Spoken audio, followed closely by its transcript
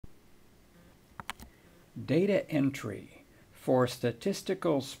Data entry for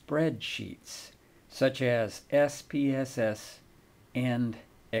statistical spreadsheets such as SPSS and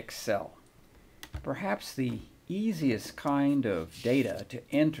Excel. Perhaps the easiest kind of data to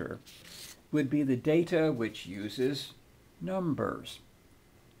enter would be the data which uses numbers.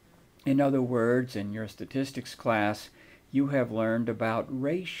 In other words, in your statistics class, you have learned about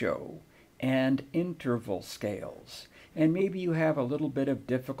ratio and interval scales, and maybe you have a little bit of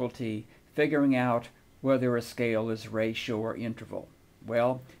difficulty figuring out whether a scale is ratio or interval.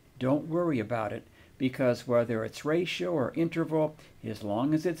 Well, don't worry about it, because whether it's ratio or interval, as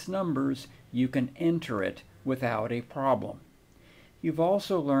long as it's numbers, you can enter it without a problem. You've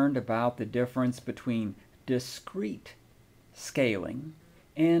also learned about the difference between discrete scaling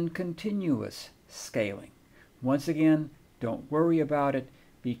and continuous scaling. Once again, don't worry about it,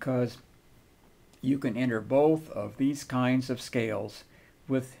 because you can enter both of these kinds of scales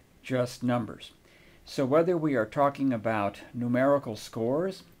with just numbers. So whether we are talking about numerical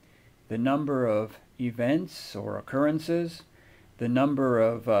scores, the number of events or occurrences, the number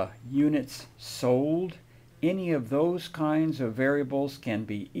of units sold, any of those kinds of variables can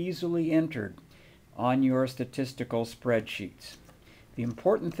be easily entered on your statistical spreadsheets. The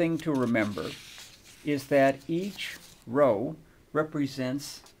important thing to remember is that each row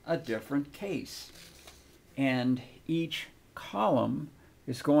represents a different case, and each column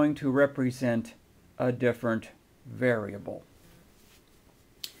is going to represent a different variable.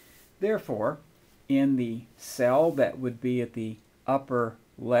 Therefore, in the cell that would be at the upper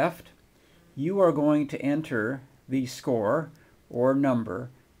left, you are going to enter the score or number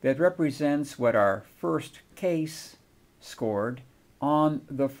that represents what our first case scored on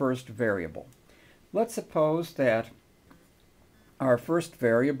the first variable. Let's suppose that our first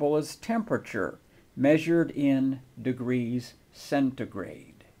variable is temperature, measured in degrees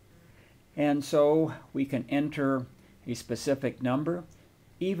centigrade. And so we can enter a specific number,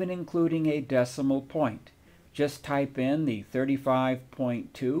 even including a decimal point. Just type in the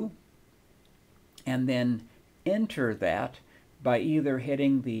 35.2 and then enter that by either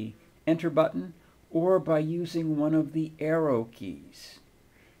hitting the enter button or by using one of the arrow keys.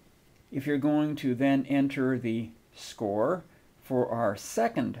 If you're going to then enter the score for our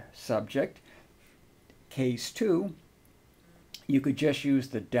second subject, case 2, you could just use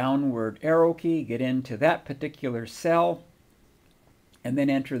the downward arrow key, get into that particular cell, and then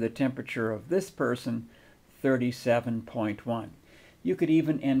enter the temperature of this person, 37.1. You could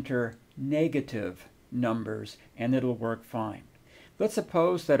even enter negative numbers and it'll work fine. Let's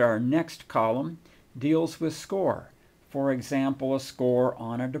suppose that our next column deals with score. For example, a score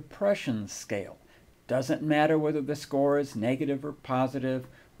on a depression scale. Doesn't matter whether the score is negative or positive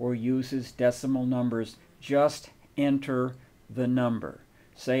or uses decimal numbers, just enter the number.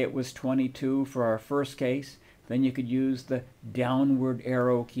 Say it was 22 for our first case, then you could use the downward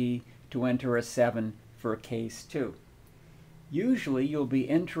arrow key to enter a 7 for case 2. Usually you'll be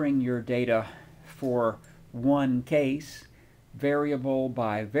entering your data for one case, variable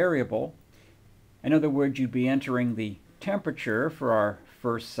by variable. In other words, you'd be entering the temperature for our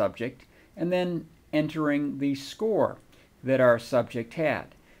first subject and then entering the score that our subject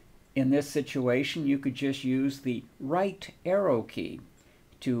had. In this situation, you could just use the right arrow key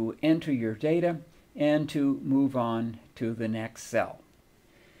to enter your data and to move on to the next cell.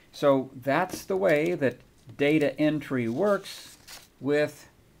 So that's the way that data entry works with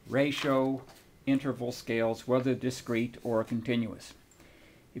ratio interval scales, whether discrete or continuous.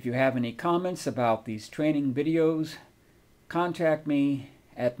 If you have any comments about these training videos, contact me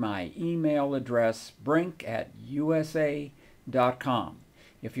at my email address, brink@usa.com.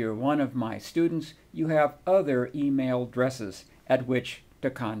 If you're one of my students, you have other email addresses at which to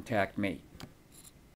contact me.